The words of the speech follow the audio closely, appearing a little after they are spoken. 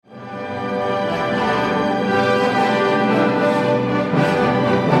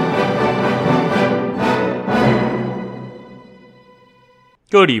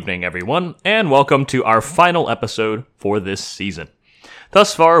Good evening, everyone, and welcome to our final episode for this season.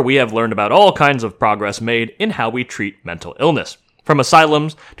 Thus far, we have learned about all kinds of progress made in how we treat mental illness, from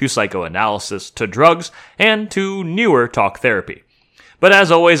asylums to psychoanalysis to drugs and to newer talk therapy. But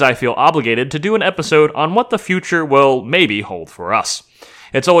as always, I feel obligated to do an episode on what the future will maybe hold for us.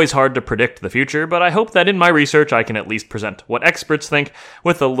 It's always hard to predict the future, but I hope that in my research I can at least present what experts think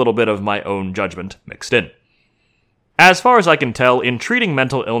with a little bit of my own judgment mixed in. As far as I can tell, in treating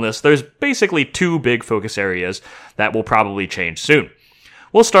mental illness, there's basically two big focus areas that will probably change soon.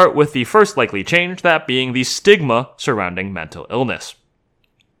 We'll start with the first likely change, that being the stigma surrounding mental illness.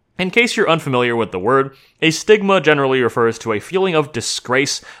 In case you're unfamiliar with the word, a stigma generally refers to a feeling of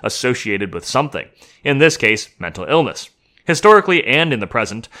disgrace associated with something, in this case, mental illness. Historically and in the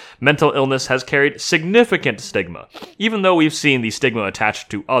present, mental illness has carried significant stigma, even though we've seen the stigma attached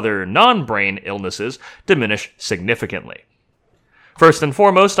to other non-brain illnesses diminish significantly. First and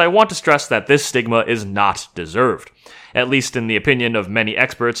foremost, I want to stress that this stigma is not deserved, at least in the opinion of many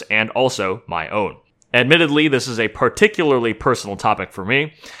experts and also my own. Admittedly, this is a particularly personal topic for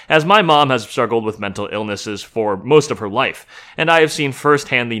me, as my mom has struggled with mental illnesses for most of her life, and I have seen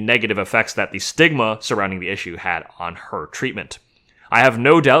firsthand the negative effects that the stigma surrounding the issue had on her treatment. I have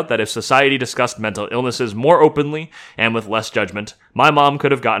no doubt that if society discussed mental illnesses more openly and with less judgment, my mom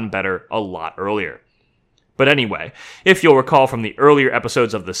could have gotten better a lot earlier. But anyway, if you'll recall from the earlier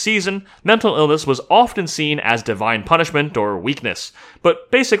episodes of the season, mental illness was often seen as divine punishment or weakness,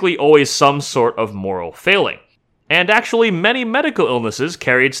 but basically always some sort of moral failing. And actually, many medical illnesses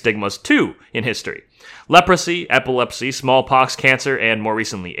carried stigmas too in history. Leprosy, epilepsy, smallpox, cancer, and more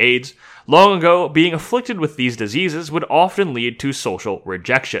recently AIDS. Long ago, being afflicted with these diseases would often lead to social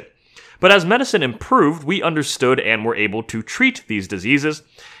rejection. But as medicine improved, we understood and were able to treat these diseases,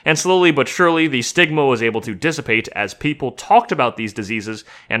 and slowly but surely the stigma was able to dissipate as people talked about these diseases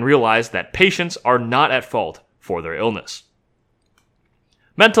and realized that patients are not at fault for their illness.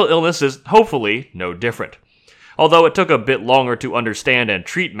 Mental illness is hopefully no different. Although it took a bit longer to understand and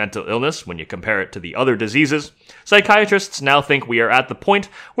treat mental illness when you compare it to the other diseases, psychiatrists now think we are at the point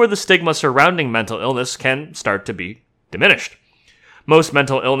where the stigma surrounding mental illness can start to be diminished. Most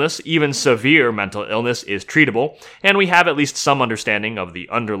mental illness, even severe mental illness, is treatable, and we have at least some understanding of the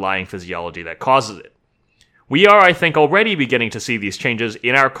underlying physiology that causes it. We are, I think, already beginning to see these changes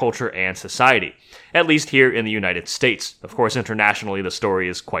in our culture and society, at least here in the United States. Of course, internationally, the story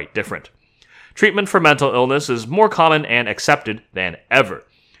is quite different. Treatment for mental illness is more common and accepted than ever.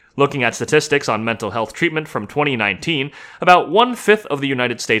 Looking at statistics on mental health treatment from 2019, about 1/5 of the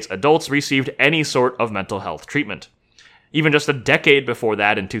United States adults received any sort of mental health treatment. Even just a decade before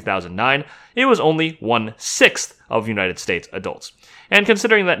that, in 2009, it was only 1/6 of United States adults. And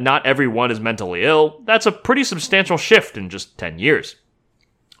considering that not everyone is mentally ill, that's a pretty substantial shift in just 10 years.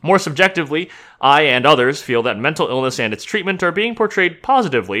 More subjectively, I and others feel that mental illness and its treatment are being portrayed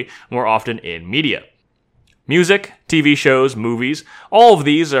positively more often in media. Music, TV shows, movies, all of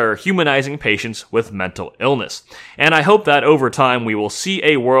these are humanizing patients with mental illness. And I hope that over time we will see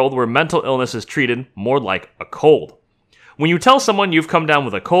a world where mental illness is treated more like a cold. When you tell someone you've come down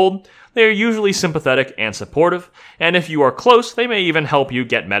with a cold, they are usually sympathetic and supportive, and if you are close, they may even help you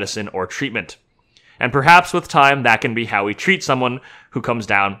get medicine or treatment. And perhaps with time, that can be how we treat someone who comes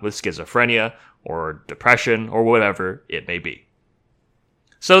down with schizophrenia, or depression, or whatever it may be.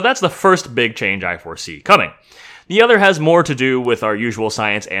 So that's the first big change I foresee coming. The other has more to do with our usual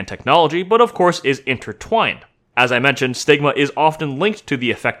science and technology, but of course is intertwined. As I mentioned, stigma is often linked to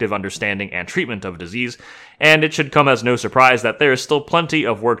the effective understanding and treatment of disease, and it should come as no surprise that there is still plenty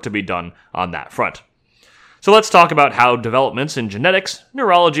of work to be done on that front. So let's talk about how developments in genetics,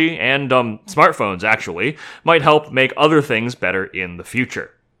 neurology, and smartphones actually might help make other things better in the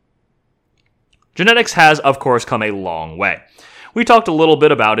future. Genetics has, of course, come a long way. We talked a little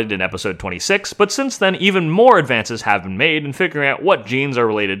bit about it in episode 26, but since then even more advances have been made in figuring out what genes are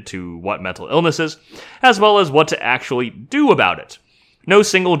related to what mental illnesses, as well as what to actually do about it. No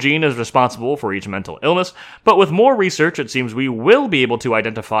single gene is responsible for each mental illness, but with more research it seems we will be able to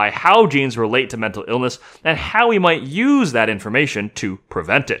identify how genes relate to mental illness and how we might use that information to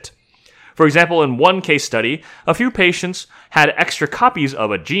prevent it. For example, in one case study, a few patients had extra copies of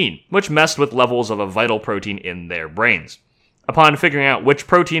a gene, which messed with levels of a vital protein in their brains. Upon figuring out which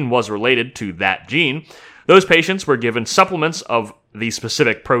protein was related to that gene, those patients were given supplements of the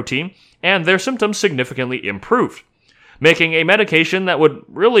specific protein, and their symptoms significantly improved, making a medication that would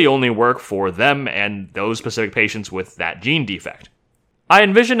really only work for them and those specific patients with that gene defect. I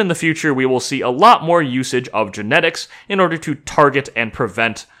envision in the future we will see a lot more usage of genetics in order to target and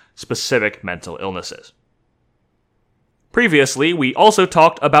prevent specific mental illnesses. Previously, we also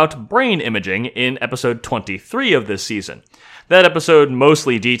talked about brain imaging in episode 23 of this season. That episode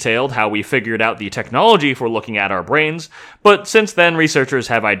mostly detailed how we figured out the technology for looking at our brains, but since then researchers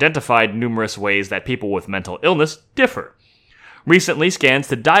have identified numerous ways that people with mental illness differ. Recently, scans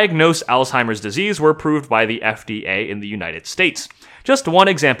to diagnose Alzheimer's disease were approved by the FDA in the United States. Just one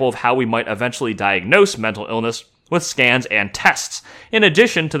example of how we might eventually diagnose mental illness with scans and tests, in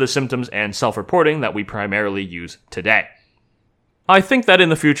addition to the symptoms and self-reporting that we primarily use today. I think that in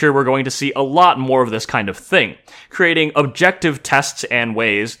the future we're going to see a lot more of this kind of thing, creating objective tests and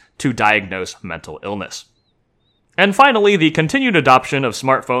ways to diagnose mental illness. And finally, the continued adoption of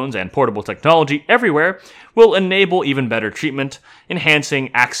smartphones and portable technology everywhere will enable even better treatment,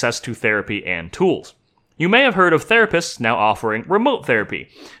 enhancing access to therapy and tools. You may have heard of therapists now offering remote therapy,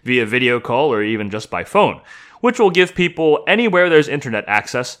 via video call or even just by phone, which will give people anywhere there's internet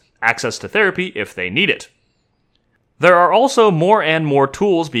access to therapy if they need it. There are also more and more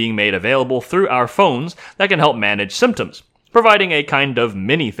tools being made available through our phones that can help manage symptoms, providing a kind of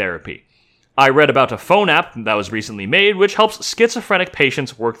mini therapy. I read about a phone app that was recently made which helps schizophrenic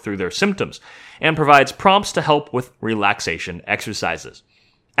patients work through their symptoms, and provides prompts to help with relaxation exercises.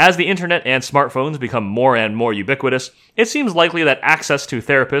 As the internet and smartphones become more and more ubiquitous, it seems likely that access to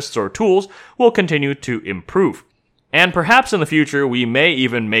therapists or tools will continue to improve. And perhaps in the future, we may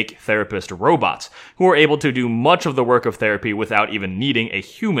even make therapist robots, who are able to do much of the work of therapy without even needing a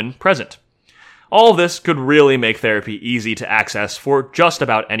human present. All of this could really make therapy easy to access for just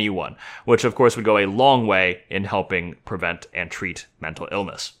about anyone, which of course would go a long way in helping prevent and treat mental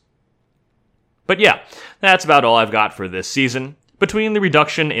illness. But yeah, that's about all I've got for this season. Between the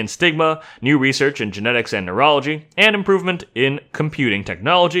reduction in stigma, new research in genetics and neurology, and improvement in computing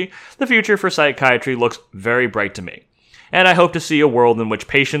technology, the future for psychiatry looks very bright to me. And I hope to see a world in which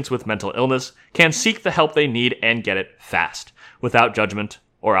patients with mental illness can seek the help they need and get it fast, without judgment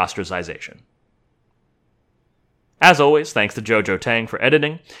or ostracization. As always, thanks to Jojo Tang for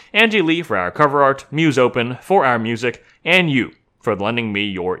editing, Angie Lee for our cover art, Muse Open for our music, and you for lending me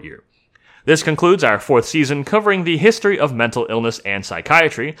your ear. This concludes our 4th season covering the history of mental illness and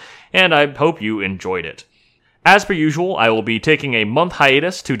psychiatry, and I hope you enjoyed it. As per usual, I will be taking a month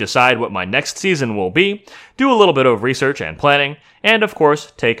hiatus to decide what my next season will be, do a little bit of research and planning, and of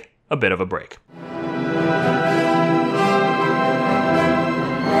course, take a bit of a break.